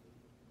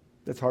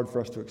 That's hard for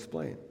us to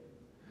explain.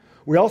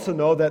 We also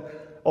know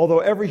that although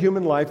every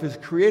human life is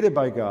created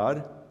by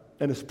God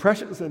and is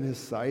precious in His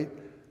sight,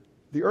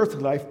 the earthly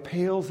life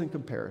pales in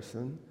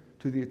comparison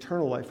to the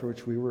eternal life for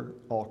which we were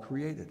all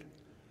created.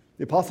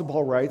 The Apostle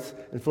Paul writes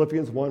in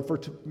Philippians 1,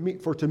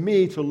 For to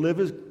me to live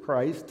is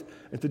Christ,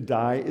 and to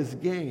die is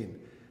gain.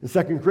 In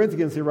 2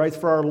 Corinthians, he writes,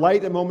 For our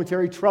light and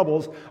momentary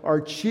troubles are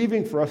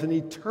achieving for us an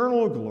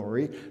eternal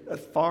glory that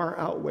far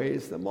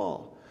outweighs them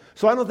all.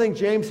 So I don't think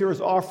James here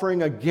is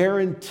offering a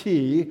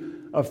guarantee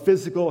of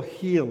physical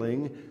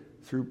healing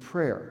through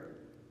prayer.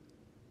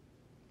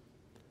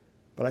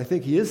 But I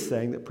think he is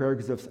saying that prayer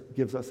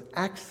gives us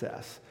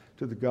access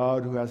to the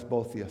God who has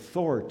both the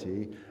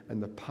authority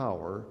and the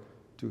power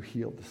to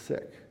heal the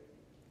sick.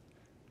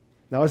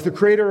 Now, as the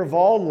creator of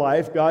all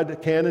life, God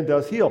can and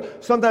does heal.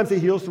 Sometimes he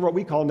heals through what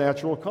we call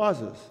natural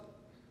causes.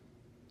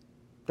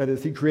 That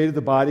is, he created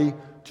the body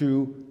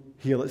to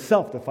heal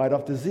itself, to fight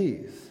off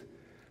disease.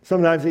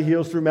 Sometimes he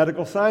heals through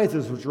medical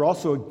sciences, which are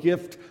also a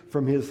gift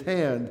from his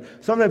hand.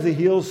 Sometimes he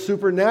heals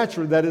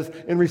supernaturally, that is,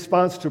 in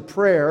response to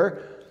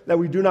prayer that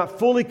we do not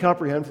fully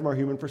comprehend from our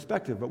human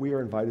perspective, but we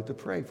are invited to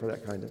pray for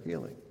that kind of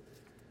healing.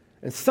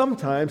 And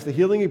sometimes the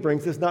healing he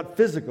brings is not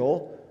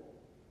physical,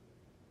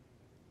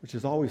 which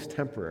is always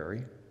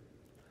temporary,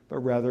 but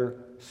rather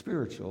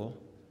spiritual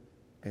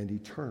and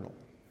eternal.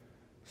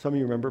 Some of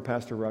you remember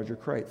Pastor Roger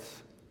Kreitz.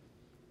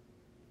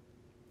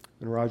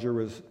 When Roger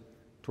was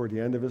toward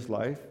the end of his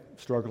life,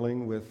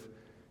 struggling with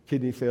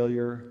kidney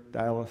failure,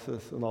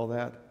 dialysis, and all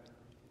that,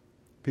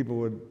 people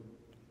would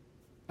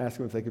ask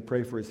him if they could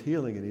pray for his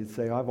healing, and he'd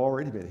say, I've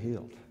already been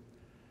healed.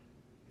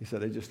 He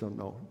said, they just don't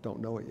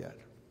know it yet.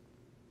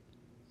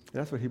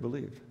 And that's what he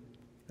believed,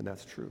 and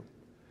that's true.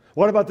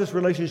 What about this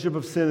relationship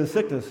of sin and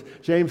sickness?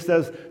 James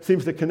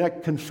seems to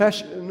connect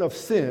confession of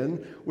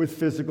sin with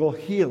physical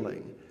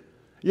healing.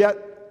 Yet,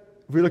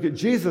 if we look at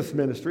Jesus'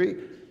 ministry,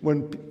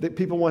 when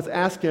people once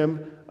asked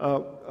him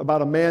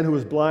about a man who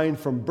was blind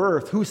from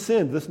birth, who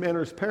sinned, this man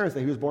or his parents, that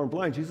he was born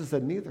blind? Jesus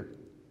said, neither.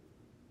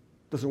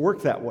 It doesn't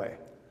work that way.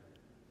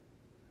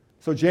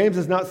 So James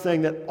is not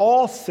saying that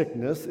all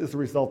sickness is the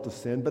result of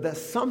sin, but that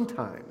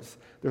sometimes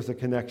there's a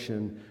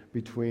connection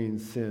between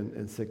sin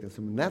and sickness.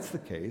 And when that's the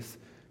case,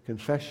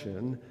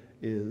 confession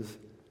is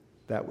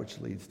that which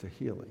leads to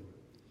healing.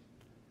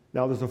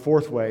 Now, there's a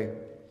fourth way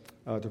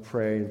to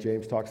pray, and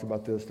James talks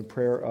about this, the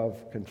prayer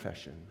of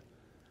confession.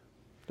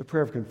 The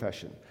prayer of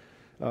confession.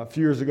 A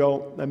few years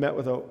ago, I met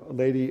with a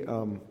lady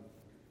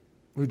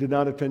who did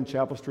not attend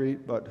Chapel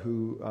Street, but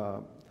who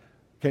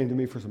came to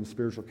me for some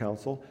spiritual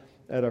counsel.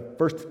 At our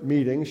first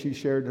meeting, she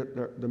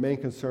shared the main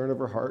concern of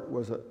her heart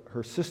was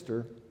her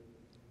sister,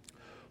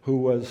 who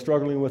was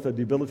struggling with a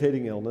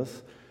debilitating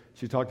illness.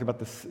 She talked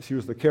about she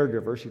was the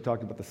caregiver. She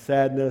talked about the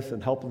sadness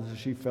and helplessness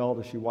she felt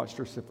as she watched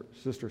her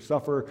sister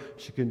suffer.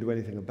 She couldn't do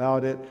anything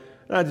about it.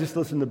 And I just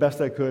listened the best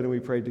I could, and we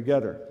prayed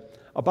together.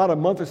 About a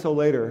month or so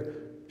later,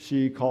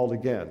 she called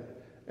again.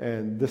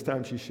 And this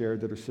time she shared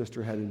that her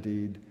sister had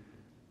indeed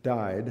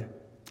died,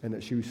 and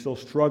that she was still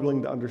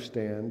struggling to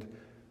understand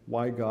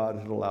why God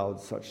had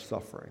allowed such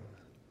suffering.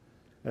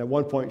 And at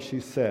one point she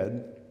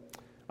said,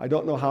 "I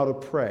don't know how to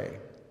pray.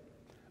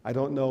 I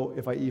don't know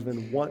if I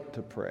even want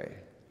to pray,"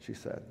 she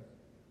said.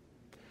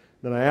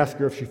 Then I asked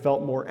her if she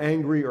felt more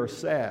angry or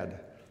sad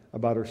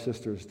about her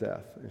sister's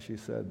death, and she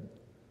said,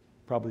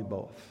 "Probably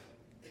both."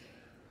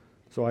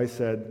 So I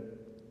said,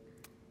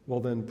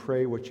 "Well, then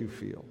pray what you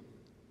feel."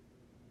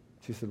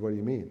 She said, "What do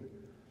you mean?"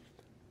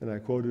 And I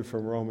quoted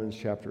from Romans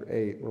chapter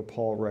 8, where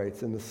Paul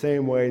writes, "In the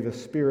same way, the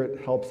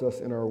Spirit helps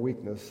us in our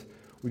weakness.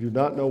 We do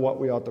not know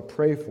what we ought to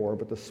pray for,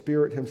 but the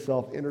Spirit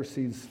himself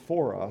intercedes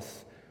for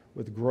us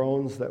with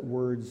groans that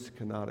words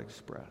cannot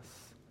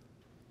express."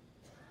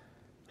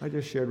 I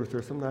just shared with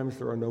her, sometimes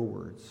there are no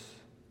words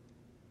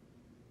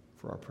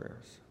for our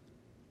prayers.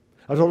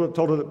 I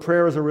told her that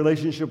prayer is a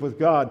relationship with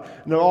God,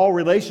 and that all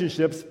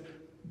relationships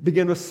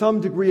begin with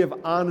some degree of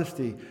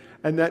honesty,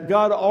 and that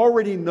God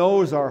already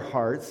knows our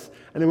hearts,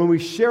 and then when we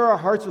share our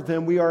hearts with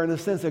him, we are in a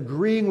sense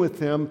agreeing with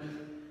him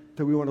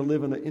that we want to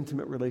live in an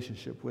intimate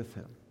relationship with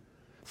him.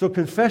 So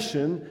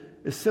confession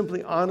is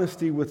simply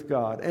honesty with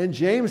God. And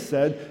James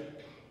said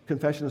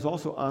confession is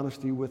also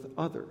honesty with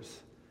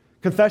others.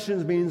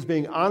 Confession means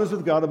being honest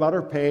with God about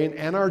our pain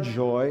and our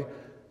joy,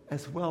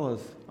 as well as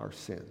our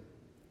sin.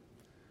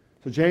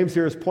 So James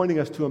here is pointing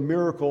us to a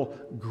miracle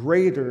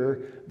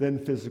greater than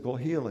physical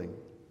healing.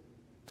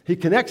 He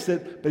connects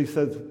it, but he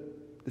says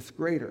it's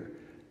greater.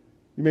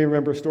 You may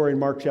remember a story in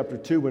Mark chapter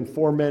 2 when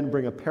 4 men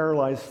bring a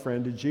paralyzed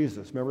friend to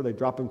Jesus. Remember, they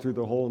drop him through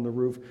the hole in the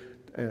roof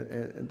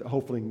and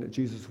hoping that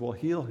Jesus will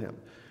heal him.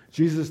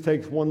 Jesus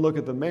takes one look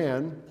at the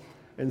man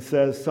and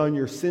says, "Son,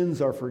 your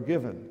sins are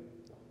forgiven."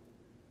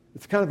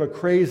 It's kind of a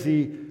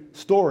crazy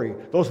story.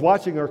 Those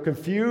watching are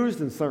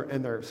confused and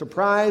they're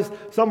surprised.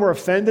 Some are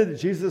offended that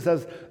Jesus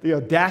has the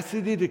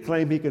audacity to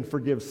claim he can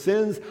forgive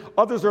sins.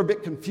 Others are a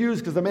bit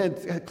confused because the man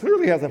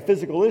clearly has a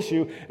physical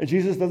issue, and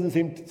Jesus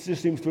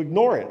just seems to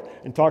ignore it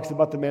and talks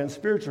about the man's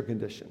spiritual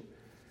condition.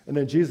 And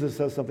then Jesus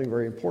says something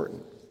very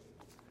important.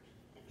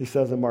 He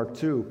says in Mark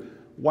 2,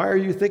 "Why are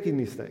you thinking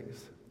these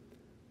things?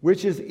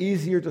 Which is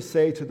easier to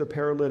say to the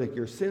paralytic,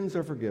 'Your sins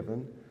are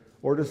forgiven,'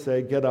 or to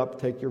say, 'Get up,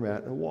 take your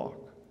mat, and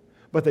walk'?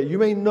 But that you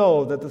may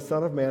know that the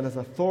Son of Man has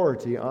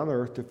authority on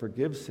earth to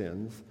forgive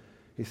sins,"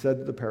 he said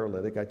to the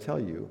paralytic, "I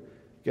tell you,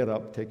 get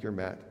up, take your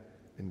mat,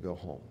 and go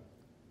home."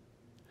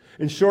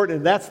 In short,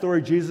 in that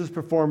story, Jesus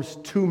performs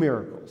 2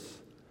 miracles.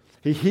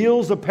 He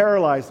heals a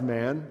paralyzed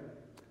man,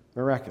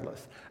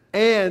 miraculous,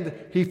 and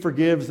he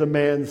forgives a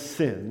man's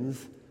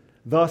sins,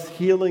 thus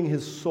healing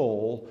his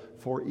soul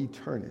for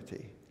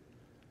eternity.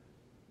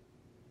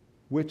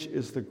 Which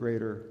is the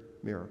greater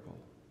miracle?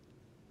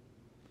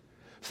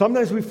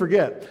 Sometimes we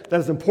forget that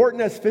as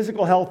important as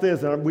physical health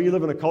is, and we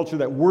live in a culture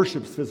that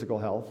worships physical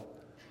health,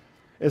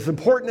 as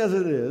important as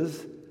it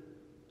is,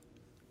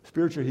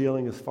 spiritual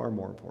healing is far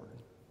more important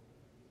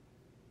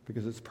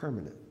because it's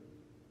permanent.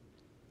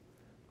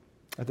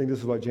 I think this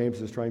is what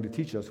James is trying to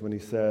teach us when he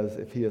says,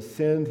 if he has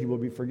sinned, he will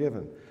be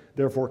forgiven.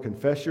 Therefore,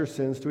 confess your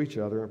sins to each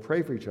other and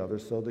pray for each other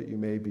so that you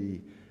may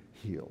be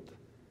healed.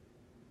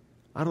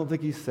 I don't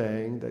think he's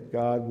saying that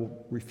God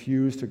will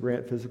refuse to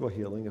grant physical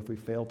healing if we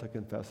fail to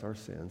confess our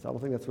sins. I don't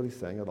think that's what he's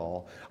saying at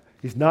all.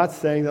 He's not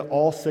saying that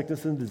all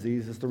sickness and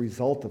disease is the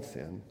result of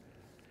sin.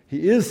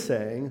 He is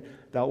saying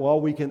that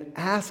while we can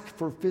ask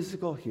for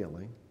physical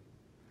healing,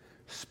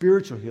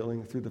 spiritual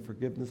healing through the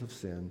forgiveness of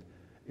sin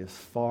is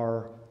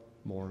far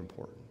more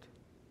important.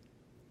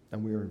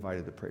 And we are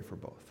invited to pray for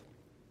both.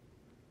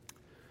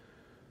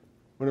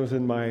 When I was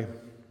in my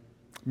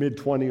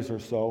mid-20s or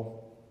so,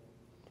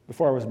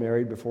 before I was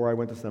married, before I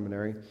went to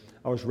seminary,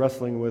 I was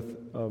wrestling with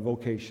a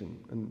vocation.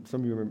 And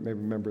some of you may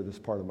remember this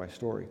part of my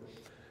story.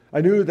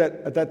 I knew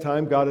that at that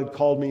time God had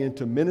called me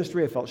into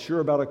ministry. I felt sure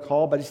about a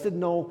call, but I just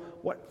didn't know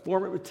what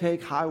form it would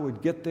take, how I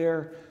would get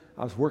there.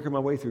 I was working my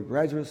way through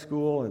graduate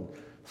school and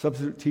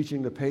substitute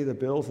teaching to pay the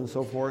bills and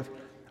so forth.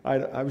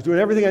 I was doing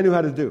everything I knew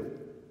how to do.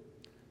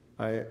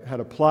 I had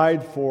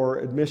applied for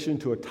admission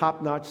to a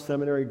top-notch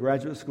seminary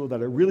graduate school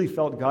that I really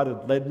felt God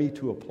had led me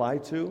to apply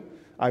to.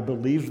 I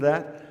believed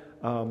that.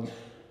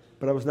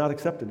 But I was not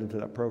accepted into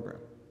that program.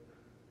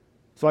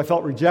 So I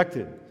felt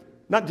rejected,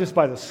 not just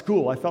by the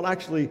school. I felt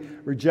actually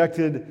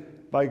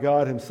rejected by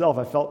God himself.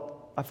 I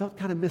felt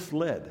kind of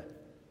misled,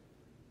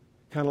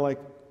 kind of like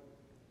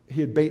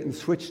he had bait and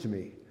switched to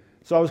me.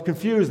 So I was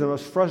confused and I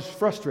was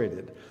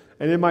frustrated.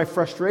 And in my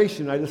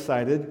frustration, I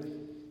decided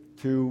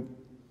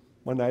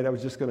one night I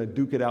was just going to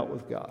duke it out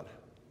with God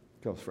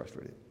because I was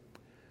frustrated.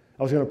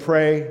 I was going to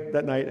pray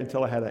that night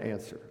until I had an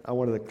answer. I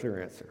wanted a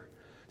clear answer.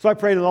 So I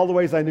prayed in all the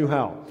ways I knew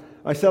how.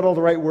 I said all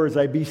the right words.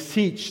 I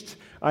beseeched.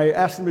 I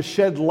asked him to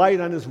shed light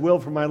on his will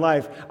for my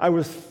life. I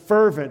was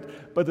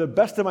fervent, but the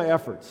best of my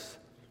efforts,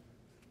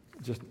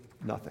 just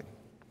nothing.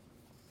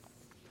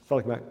 I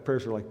felt like my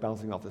prayers were like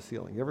bouncing off the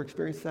ceiling. You ever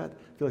experienced that?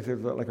 I feel like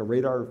there's like a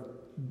radar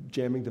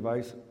jamming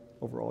device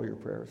over all your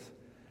prayers.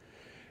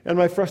 And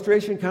my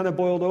frustration kind of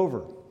boiled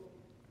over.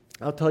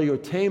 I'll tell you a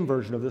tame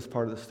version of this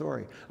part of the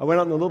story. I went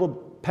out in the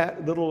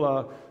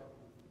little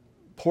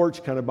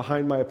porch kind of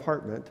behind my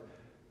apartment.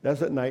 That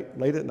was at night,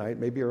 late at night,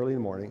 maybe early in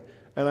the morning.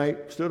 And I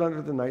stood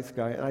under the night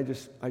sky and I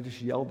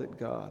just yelled at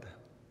God.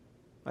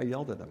 I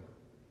yelled at him.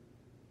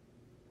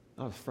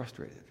 I was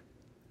frustrated.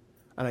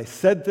 And I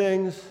said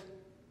things,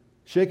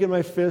 shaking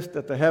my fist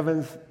at the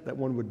heavens that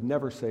one would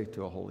never say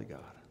to a holy God.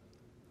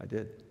 I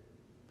did.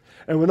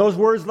 And when those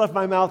words left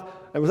my mouth,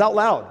 it was out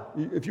loud.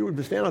 If you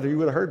would stand out there, you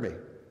would have heard me.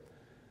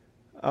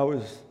 I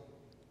was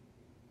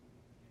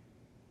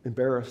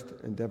embarrassed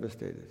and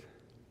devastated.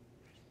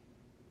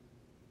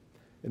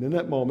 And in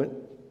that moment,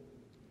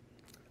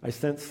 I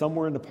sensed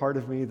somewhere in the part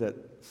of me that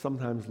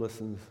sometimes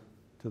listens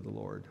to the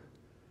Lord,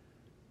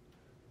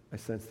 I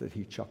sensed that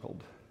he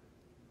chuckled.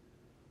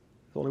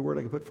 The only word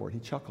I could put for it, he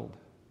chuckled.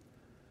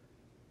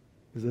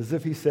 It was as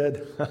if he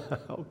said,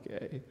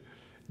 okay,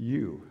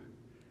 you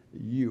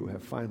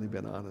have finally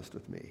been honest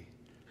with me.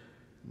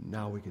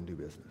 Now we can do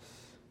business.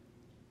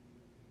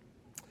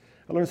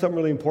 I learned something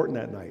really important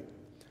that night.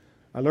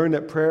 I learned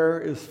that prayer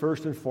is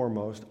first and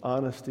foremost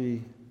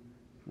honesty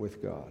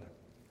with God.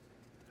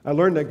 I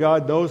learned that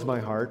God knows my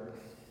heart,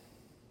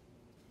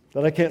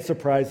 that I can't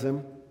surprise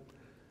him,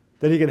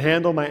 that he can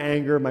handle my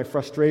anger, my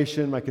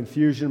frustration, my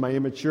confusion, my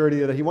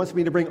immaturity, that he wants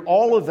me to bring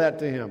all of that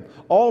to him,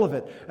 all of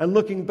it. And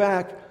looking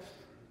back,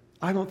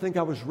 I don't think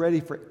I was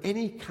ready for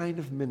any kind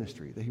of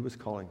ministry that he was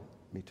calling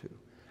me to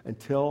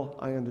until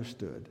I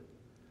understood,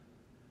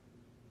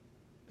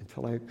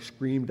 until I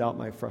screamed out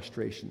my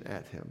frustration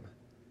at him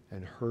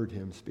and heard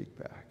him speak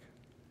back.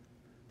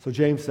 So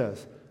James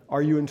says,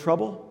 are you in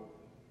trouble?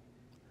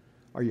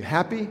 Are you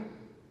happy?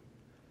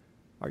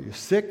 Are you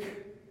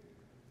sick?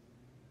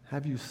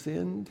 Have you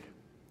sinned?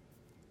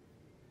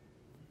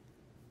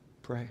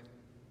 Pray.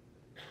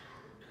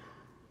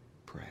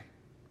 Pray.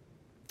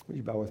 Will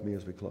you bow with me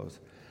as we close?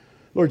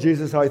 Lord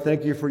Jesus, how I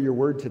thank you for your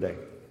word today.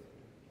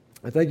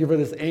 I thank you for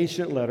this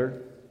ancient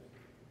letter,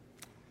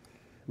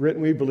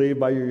 written, we believe,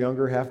 by your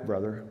younger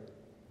half-brother,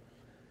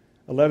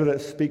 a letter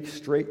that speaks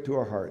straight to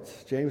our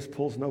hearts. James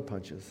pulls no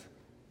punches.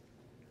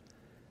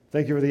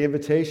 Thank you for the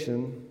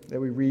invitation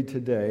that we read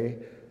today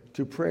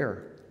to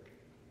prayer,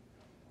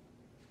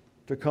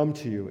 to come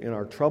to you in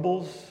our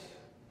troubles,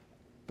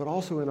 but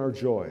also in our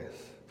joys,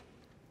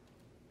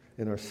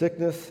 in our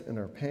sickness, in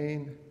our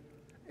pain,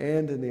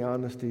 and in the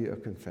honesty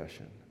of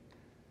confession.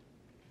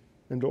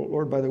 And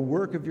Lord, by the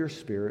work of your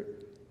Spirit,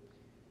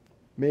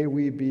 may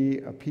we be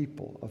a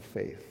people of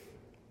faith,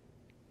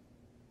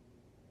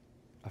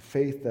 a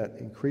faith that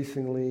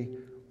increasingly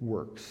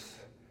works,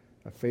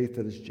 a faith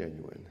that is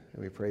genuine.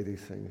 And we pray these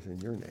things in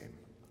your name.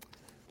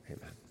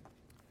 Amen.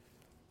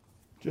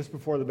 Just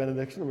before the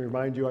benediction, let me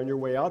remind you on your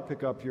way out,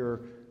 pick up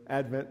your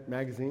Advent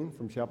magazine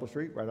from Chapel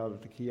Street right out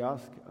at the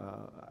kiosk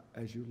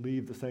as you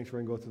leave the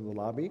sanctuary and go through the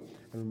lobby.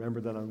 And remember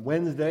that on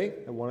Wednesday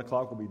at 1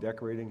 o'clock, we'll be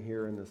decorating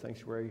here in the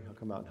sanctuary.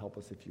 Come out and help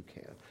us if you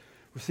can.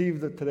 Receive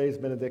today's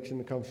benediction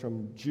that comes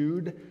from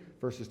Jude,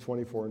 verses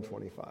 24 and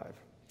 25.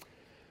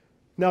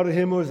 Now to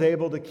him who is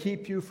able to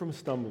keep you from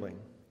stumbling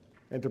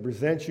and to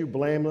present you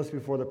blameless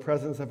before the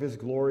presence of his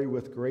glory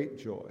with great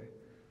joy.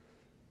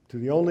 To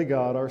the only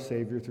God, our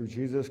Savior, through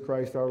Jesus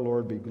Christ our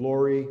Lord, be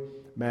glory,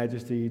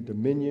 majesty,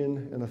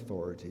 dominion, and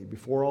authority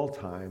before all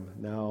time,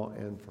 now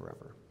and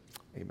forever.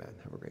 Amen.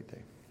 Have a great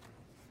day.